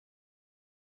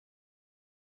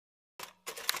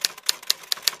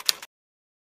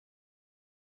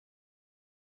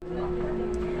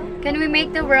Can we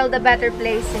make the world a better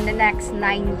place in the next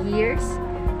 9 years?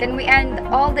 Can we end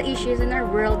all the issues in our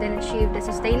world and achieve the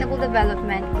Sustainable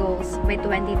Development Goals by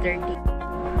 2030?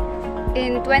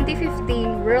 In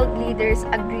 2015, world leaders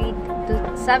agreed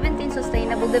to 17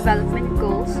 Sustainable Development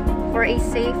Goals for a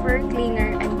safer,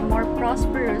 cleaner, and more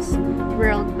prosperous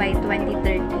world by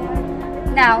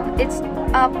 2030. Now, it's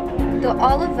up to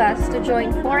all of us to join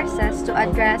forces to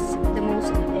address the most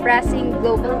pressing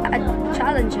global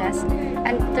challenges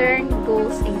and turn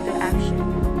goals into action.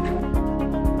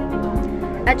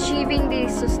 Achieving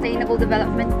these Sustainable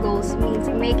Development Goals means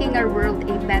making our world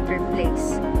a better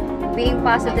place. Being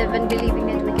positive and believing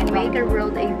that we can make our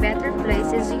world a better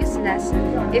place is useless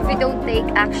if we don't take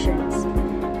actions.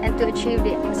 And to achieve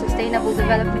the Sustainable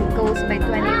Development Goals by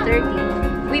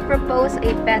 2030, we propose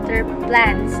a better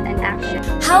plans and action.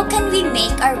 How can we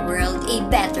make our world a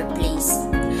better place?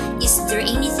 Is there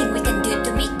anything we can do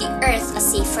to make the earth a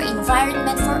safer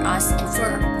environment for us and for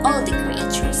all the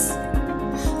creatures?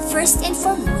 First and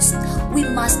foremost, we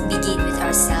must begin with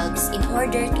ourselves in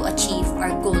order to achieve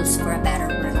our goals for a better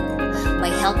world.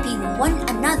 By helping one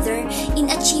another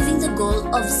in achieving the goal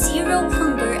of zero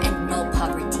hunger and no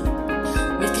poverty.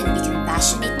 We can be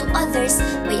compassionate to others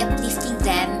by uplifting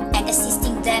them and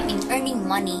assisting them in earning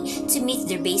money to meet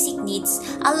their basic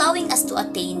needs, allowing us to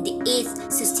attain the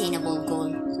 8th sustainable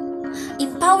goal.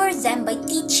 Empower them by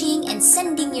teaching and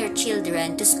sending your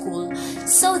children to school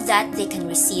so that they can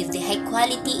receive the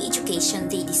high-quality education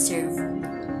they deserve.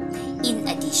 In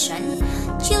addition,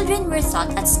 children were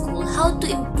taught at school how to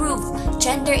improve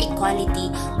gender equality,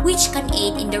 which can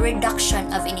aid in the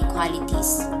reduction of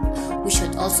inequalities. We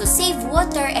should also save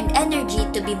water and energy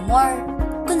to be more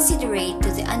considerate to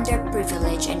the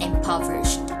underprivileged and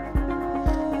impoverished.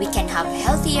 We can have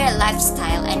healthier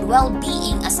lifestyle and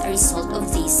well-being as a result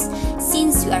of this,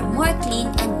 since we are more clean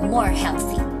and more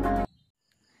healthy.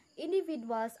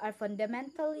 Individuals are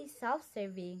fundamentally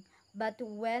self-serving, but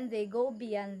when they go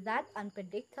beyond that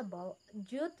unpredictable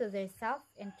due to their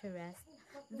self-interest,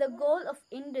 the goal of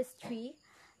industry,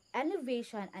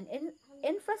 innovation, and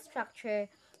infrastructure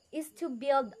is to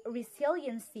build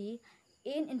resiliency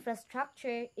in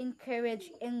infrastructure,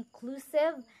 encourage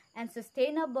inclusive and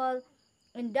sustainable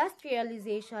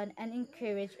industrialization, and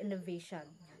encourage innovation.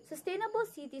 Sustainable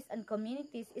cities and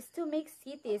communities is to make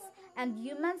cities and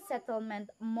human settlement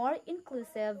more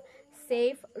inclusive,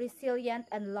 safe, resilient,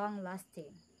 and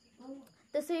long-lasting.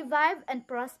 To survive and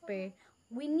prosper,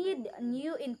 we need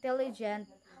new intelligent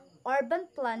urban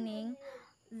planning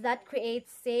that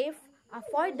creates safe,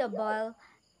 affordable,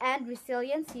 and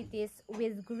resilient cities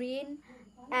with green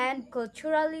and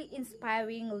culturally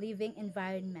inspiring living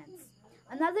environments.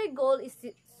 Another goal is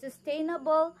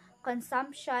sustainable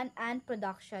consumption and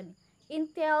production.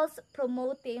 Entails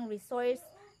promoting resource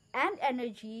and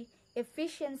energy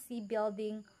efficiency,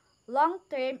 building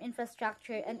long-term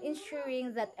infrastructure, and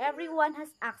ensuring that everyone has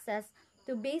access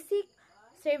to basic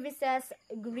services,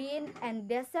 green and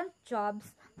decent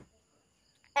jobs,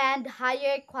 and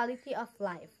higher quality of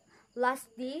life.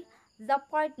 Lastly, the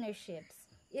partnerships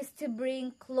is to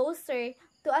bring closer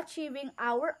to achieving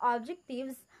our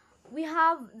objectives. We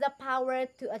have the power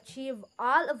to achieve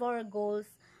all of our goals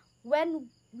when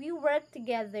we work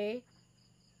together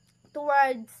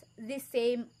towards the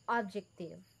same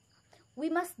objective. We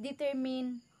must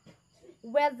determine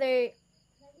whether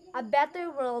a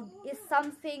better world is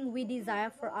something we desire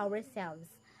for ourselves.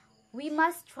 We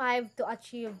must strive to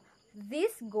achieve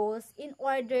these goals in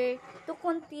order to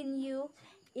continue,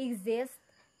 exist,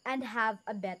 and have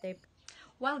a better.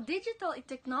 While digital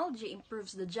technology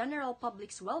improves the general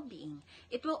public's well-being,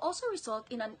 it will also result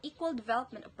in unequal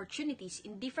development opportunities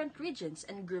in different regions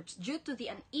and groups due to the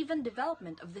uneven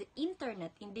development of the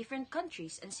internet in different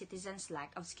countries and citizens'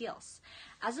 lack of skills.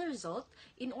 As a result,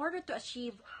 in order to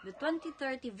achieve the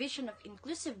 2030 vision of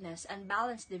inclusiveness and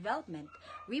balanced development,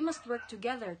 we must work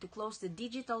together to close the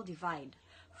digital divide.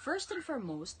 First and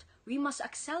foremost, we must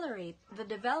accelerate the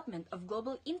development of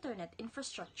global internet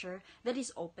infrastructure that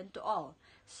is open to all.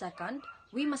 Second,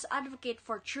 we must advocate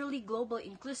for truly global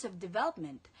inclusive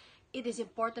development. It is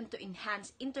important to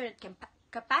enhance internet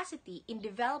capacity in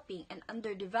developing and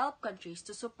underdeveloped countries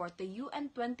to support the UN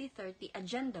 2030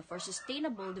 Agenda for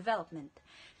Sustainable Development.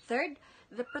 Third,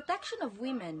 the protection of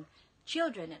women,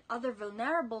 children, and other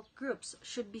vulnerable groups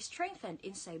should be strengthened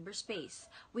in cyberspace.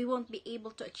 We won't be able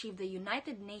to achieve the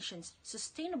United Nations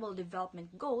Sustainable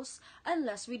Development Goals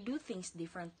unless we do things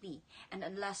differently. And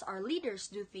unless our leaders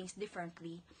do things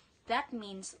differently, that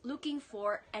means looking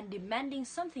for and demanding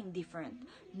something different.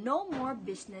 No more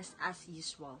business as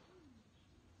usual.